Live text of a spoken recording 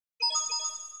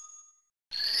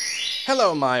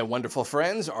Hello my wonderful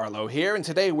friends, Arlo here, and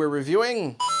today we're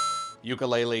reviewing Yooka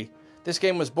Laylee. This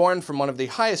game was born from one of the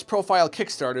highest profile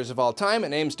Kickstarters of all time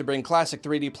and aims to bring classic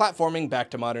 3D platforming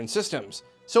back to modern systems.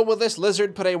 So will this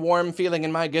lizard put a warm feeling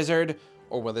in my gizzard?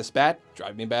 Or will this bat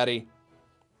drive me batty?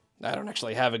 I don't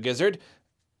actually have a gizzard.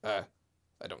 I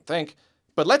don't think.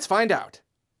 But let's find out.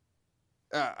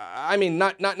 I mean,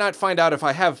 not find out if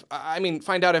I have, I mean,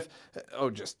 find out if,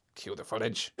 oh, just cue the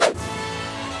footage.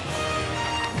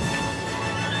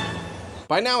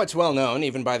 By now it's well known,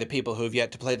 even by the people who've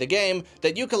yet to play the game,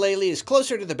 that Yooka Laylee is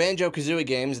closer to the Banjo-Kazooie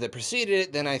games that preceded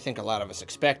it than I think a lot of us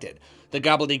expected. The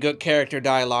gobbledygook character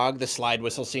dialogue, the slide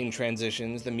whistle scene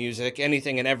transitions, the music,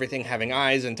 anything and everything having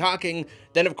eyes and talking,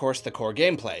 then of course the core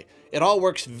gameplay. It all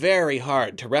works very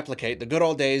hard to replicate the good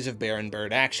old days of bear and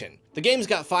bird action. The game's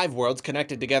got 5 worlds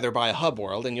connected together by a hub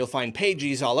world, and you'll find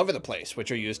pages all over the place,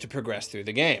 which are used to progress through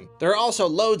the game. There are also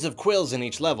loads of quills in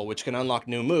each level, which can unlock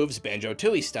new moves,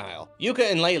 Banjo-Tooie style.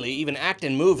 Yooka and Laylee even act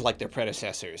and move like their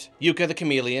predecessors. Yooka the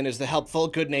chameleon is the helpful,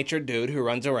 good-natured dude who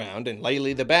runs around, and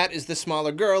Laylee the bat is the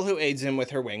smaller girl who aids him with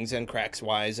her wings and cracks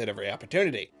wise at every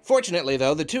opportunity. Fortunately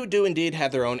though, the two do indeed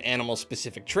have their own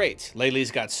animal-specific traits.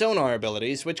 Laylee's got sonar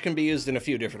abilities, which can be used in a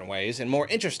few different ways, and more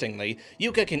interestingly,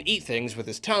 Yooka can eat things with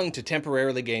his tongue to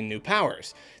temporarily gain new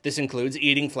powers. This includes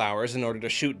eating flowers in order to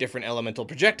shoot different elemental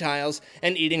projectiles,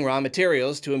 and eating raw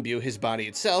materials to imbue his body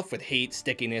itself with heat,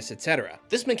 stickiness, etc.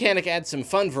 This mechanic adds some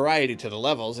fun variety to the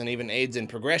levels and even aids in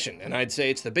progression, and I'd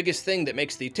say it's the biggest thing that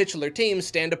makes the titular team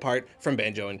stand apart from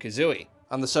Banjo and Kazooie.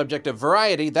 On the subject of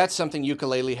variety, that's something Yooka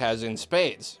Laylee has in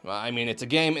spades. I mean, it's a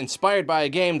game inspired by a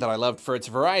game that I loved for its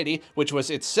variety, which was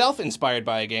itself inspired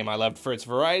by a game I loved for its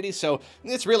variety, so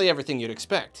it's really everything you'd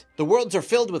expect. The worlds are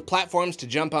filled with platforms to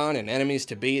jump on and enemies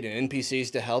to beat and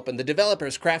NPCs to help, and the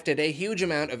developers crafted a huge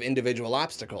amount of individual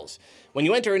obstacles. When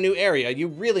you enter a new area, you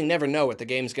really never know what the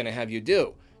game's gonna have you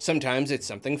do. Sometimes it's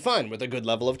something fun with a good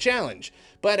level of challenge,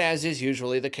 but as is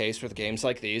usually the case with games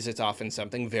like these, it's often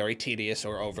something very tedious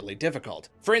or overly difficult.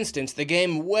 For instance, the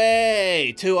game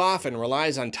way too often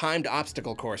relies on timed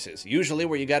obstacle courses, usually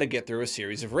where you gotta get through a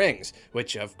series of rings,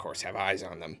 which of course have eyes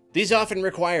on them. These often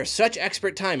require such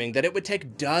expert timing that it would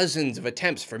take dozens of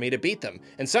attempts for me to beat them,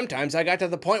 and sometimes I got to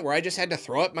the point where I just had to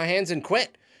throw up my hands and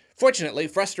quit. Fortunately,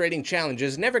 frustrating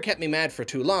challenges never kept me mad for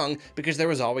too long because there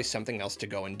was always something else to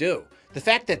go and do. The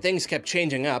fact that things kept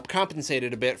changing up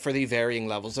compensated a bit for the varying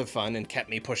levels of fun and kept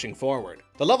me pushing forward.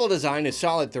 The level design is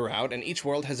solid throughout, and each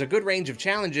world has a good range of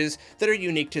challenges that are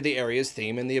unique to the area's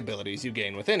theme and the abilities you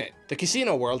gain within it. The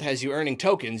casino world has you earning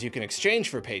tokens you can exchange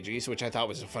for pages, which I thought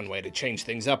was a fun way to change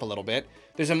things up a little bit.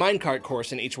 There's a minecart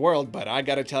course in each world, but I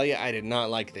gotta tell you, I did not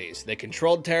like these. They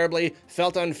controlled terribly,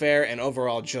 felt unfair, and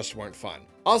overall just weren't fun.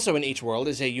 Also in each world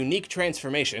is a unique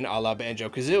transformation a la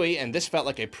Banjo-Kazooie, and this felt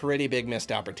like a pretty big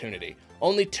missed opportunity.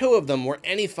 Only 2 of them were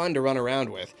any fun to run around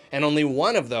with, and only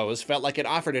one of those felt like it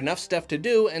offered enough stuff to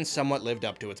do and somewhat lived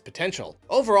up to its potential.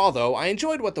 Overall though, I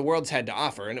enjoyed what the worlds had to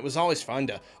offer, and it was always fun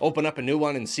to open up a new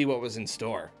one and see what was in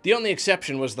store. The only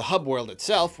exception was the hub world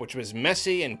itself, which was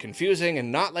messy and confusing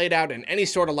and not laid out in any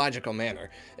sort of logical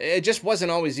manner. It just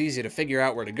wasn't always easy to figure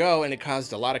out where to go, and it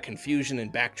caused a lot of confusion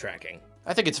and backtracking.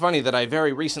 I think it's funny that I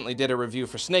very recently did a review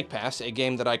for Snake Pass, a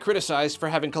game that I criticized for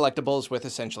having collectibles with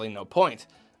essentially no point.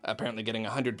 Apparently getting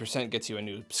 100% gets you a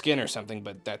new skin or something,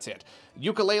 but that's it.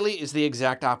 Yooka Laylee is the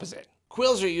exact opposite.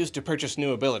 Quills are used to purchase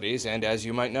new abilities, and as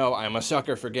you might know, I'm a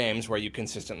sucker for games where you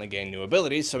consistently gain new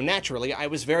abilities, so naturally I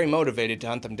was very motivated to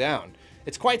hunt them down.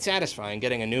 It's quite satisfying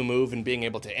getting a new move and being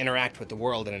able to interact with the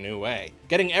world in a new way.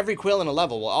 Getting every quill in a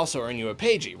level will also earn you a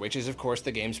pagey, which is of course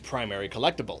the game's primary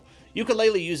collectible. Yooka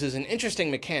Laylee uses an interesting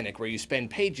mechanic where you spend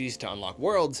pages to unlock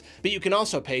worlds, but you can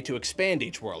also pay to expand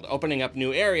each world, opening up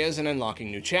new areas and unlocking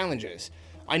new challenges.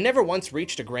 I never once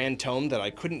reached a grand tome that I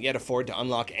couldn't yet afford to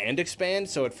unlock and expand,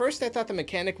 so at first I thought the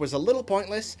mechanic was a little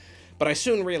pointless, but I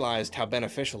soon realized how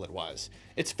beneficial it was.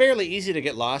 It's fairly easy to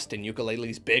get lost in Yooka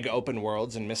Laylee's big open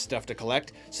worlds and miss stuff to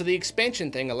collect, so the expansion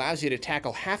thing allows you to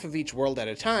tackle half of each world at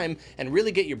a time and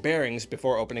really get your bearings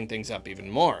before opening things up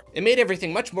even more. It made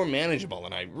everything much more manageable,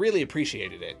 and I really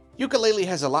appreciated it. Yooka Laylee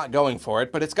has a lot going for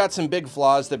it, but it's got some big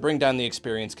flaws that bring down the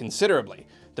experience considerably.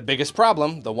 The biggest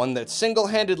problem, the one that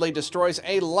single-handedly destroys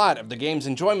a lot of the game's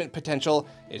enjoyment potential,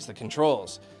 is the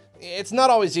controls. It's not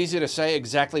always easy to say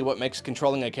exactly what makes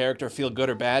controlling a character feel good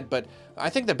or bad, but I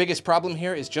think the biggest problem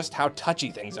here is just how touchy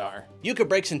things are. Yooka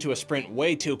breaks into a sprint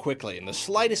way too quickly, and the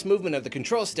slightest movement of the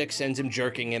control stick sends him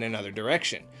jerking in another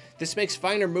direction. This makes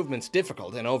finer movements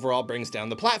difficult and overall brings down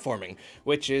the platforming,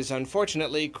 which is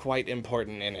unfortunately quite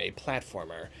important in a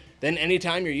platformer. Then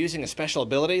anytime you're using a special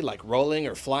ability like rolling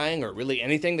or flying or really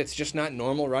anything that's just not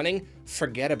normal running,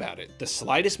 forget about it. The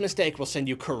slightest mistake will send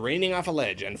you careening off a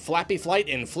ledge, and Flappy Flight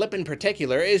and Flip in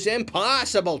particular is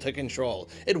impossible to control.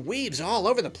 It weaves all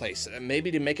over the place,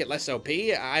 maybe to make it less OP,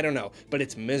 I don't know, but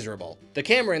it's miserable. The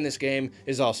camera in this game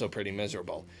is also pretty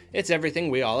miserable. It's everything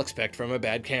we all expect from a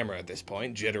bad camera at this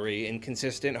point: jittery,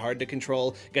 inconsistent, hard to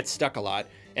control, gets stuck a lot,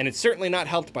 and it's certainly not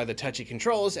helped by the touchy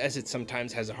controls, as it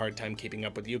sometimes has a hard time keeping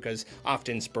up with Yooka's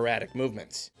often sporadic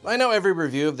movements. I know every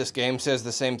review of this game says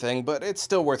the same thing, but it's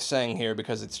still worth saying here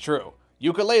because it's true.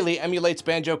 Yooka Laylee emulates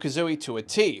Banjo-Kazooie to a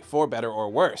T, for better or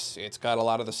worse. It's got a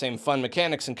lot of the same fun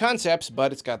mechanics and concepts,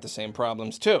 but it's got the same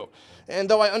problems too. And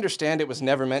though I understand it was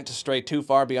never meant to stray too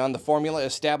far beyond the formula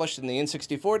established in the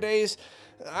N64 days,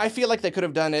 I feel like they could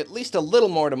have done at least a little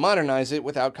more to modernize it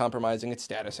without compromising its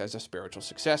status as a spiritual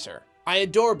successor. I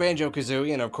adore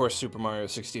Banjo-Kazooie and of course Super Mario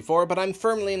 64, but I'm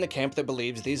firmly in the camp that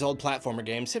believes these old platformer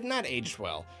games have not aged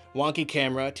well. Wonky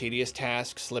camera, tedious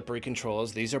tasks, slippery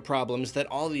controls, these are problems that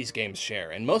all these games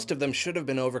share, and most of them should have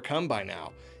been overcome by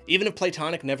now. Even if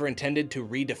Playtonic never intended to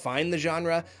redefine the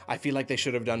genre, I feel like they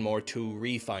should have done more to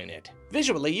refine it.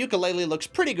 Visually, Yooka Laylee looks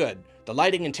pretty good. The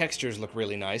lighting and textures look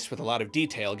really nice, with a lot of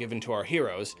detail given to our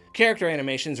heroes. Character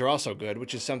animations are also good,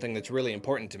 which is something that's really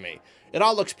important to me. It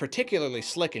all looks particularly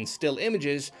slick in still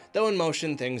images, though in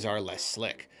motion things are less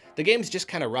slick. The game's just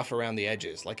kinda rough around the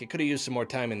edges, like it could've used some more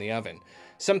time in the oven.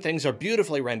 Some things are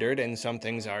beautifully rendered, and some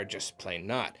things are just plain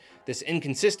not. This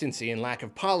inconsistency and lack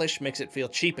of polish makes it feel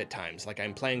cheap at times, like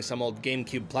I'm playing some old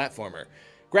GameCube platformer.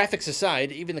 Graphics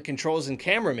aside, even the controls and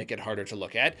camera make it harder to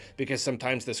look at, because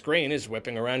sometimes the screen is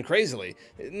whipping around crazily.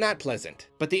 Not pleasant.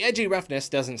 But the edgy roughness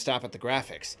doesn't stop at the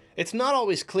graphics. It's not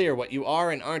always clear what you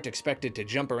are and aren't expected to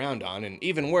jump around on, and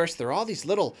even worse, there are all these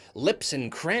little lips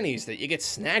and crannies that you get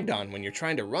snagged on when you're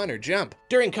trying to run or jump.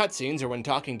 During cutscenes or when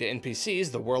talking to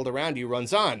NPCs, the world around you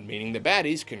runs on, meaning the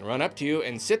baddies can run up to you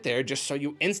and sit there just so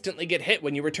you instantly get hit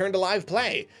when you return to live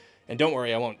play. And don't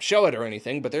worry, I won't show it or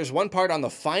anything, but there's one part on the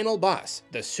final boss,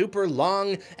 the super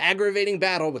long, aggravating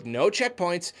battle with no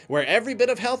checkpoints, where every bit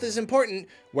of health is important,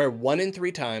 where 1 in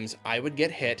 3 times I would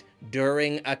get hit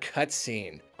during a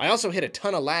cutscene. I also hit a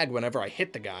ton of lag whenever I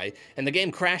hit the guy, and the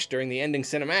game crashed during the ending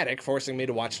cinematic, forcing me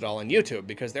to watch it all on YouTube,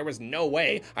 because there was no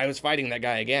way I was fighting that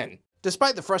guy again.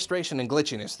 Despite the frustration and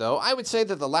glitchiness, though, I would say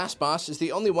that the last boss is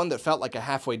the only one that felt like a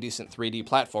halfway decent 3D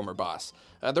platformer boss.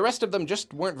 The rest of them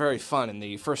just weren't very fun, and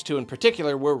the first 2 in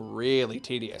particular were really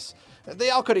tedious. They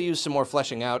all could have used some more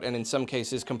fleshing out, and in some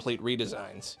cases, complete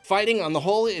redesigns. Fighting, on the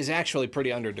whole, is actually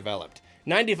pretty underdeveloped.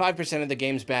 95% of the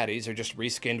game's baddies are just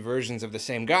reskinned versions of the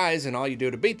same guys, and all you do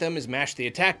to beat them is mash the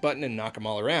attack button and knock them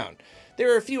all around.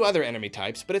 There are a few other enemy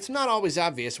types, but it's not always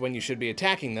obvious when you should be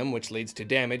attacking them, which leads to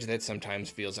damage that sometimes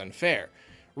feels unfair.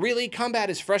 Really, combat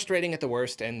is frustrating at the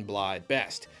worst and blah at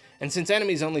best. And since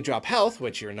enemies only drop health,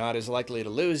 which you're not as likely to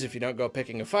lose if you don't go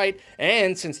picking a fight,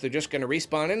 and since they're just going to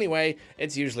respawn anyway,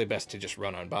 it's usually best to just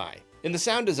run on by. In the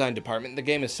sound design department, the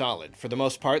game is solid. For the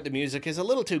most part, the music is a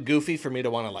little too goofy for me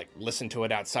to want to listen to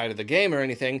it outside of the game or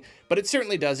anything, but it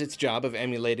certainly does its job of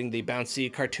emulating the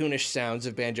bouncy, cartoonish sounds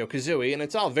of Banjo-Kazooie, and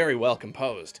it's all very well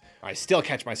composed. I still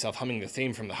catch myself humming the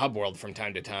theme from the hub world from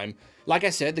time to time. Like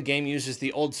I said, the game uses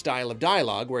the old style of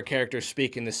dialogue where characters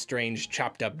speak in this strange,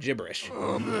 chopped-up gibberish.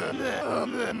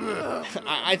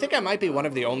 I think I might be one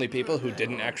of the only people who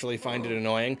didn't actually find it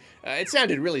annoying. It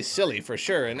sounded really silly for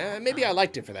sure, and maybe I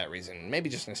liked it for that reason. Maybe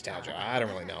just nostalgia, I don't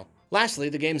really know. Lastly,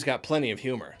 the game's got plenty of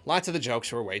humor. Lots of the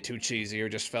jokes were way too cheesy or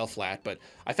just fell flat, but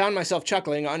I found myself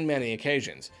chuckling on many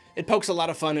occasions. It pokes a lot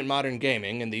of fun at modern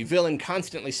gaming, and the villain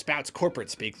constantly spouts corporate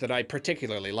speak that I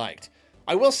particularly liked.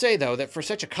 I will say, though, that for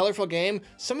such a colorful game,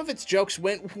 some of its jokes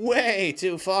went way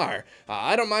too far.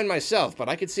 I don't mind myself, but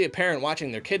I could see a parent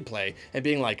watching their kid play and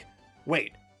being like,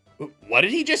 wait, what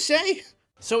did he just say?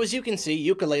 So as you can see,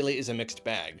 Yooka Laylee is a mixed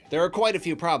bag. There are quite a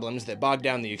few problems that bog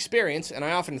down the experience, and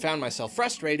I often found myself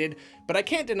frustrated, but I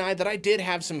can't deny that I did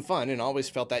have some fun and always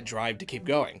felt that drive to keep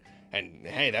going. And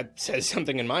hey, that says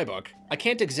something in my book. I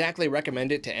can't exactly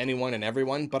recommend it to anyone and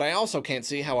everyone, but I also can't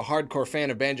see how a hardcore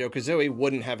fan of Banjo-Kazooie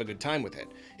wouldn't have a good time with it.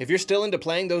 If you're still into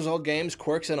playing those old games,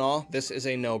 quirks and all, this is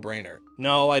a no-brainer.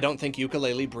 No, I don't think Yooka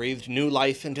Laylee breathed new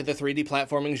life into the 3D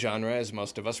platforming genre as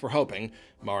most of us were hoping.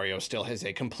 Mario still has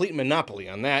a complete monopoly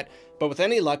on that, but with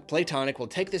any luck, Playtonic will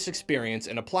take this experience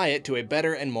and apply it to a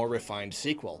better and more refined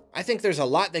sequel. I think there's a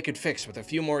lot they could fix with a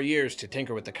few more years to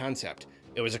tinker with the concept.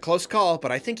 It was a close call, but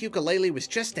I think Yooka Laylee was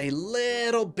just a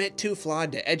little bit too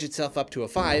flawed to edge itself up to a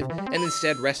 5, and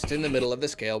instead rests in the middle of the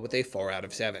scale with a 4 out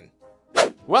of 7.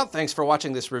 Well, thanks for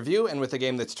watching this review, and with a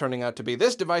game that's turning out to be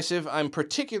this divisive, I'm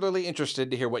particularly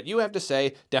interested to hear what you have to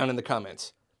say down in the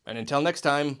comments. And until next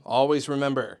time, always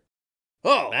remember...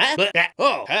 You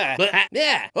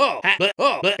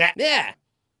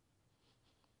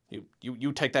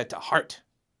take that to heart.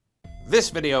 This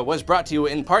video was brought to you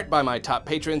in part by my top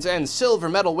patrons and silver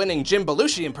medal winning Jim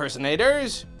Belushi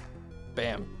impersonators.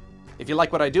 Bam. If you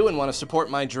like what I do and want to support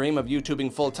my dream of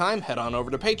YouTubing full-time, head on over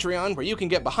to Patreon, where you can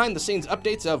get behind-the-scenes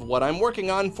updates of what I'm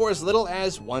working on for as little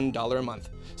as $1 a month.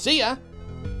 See ya!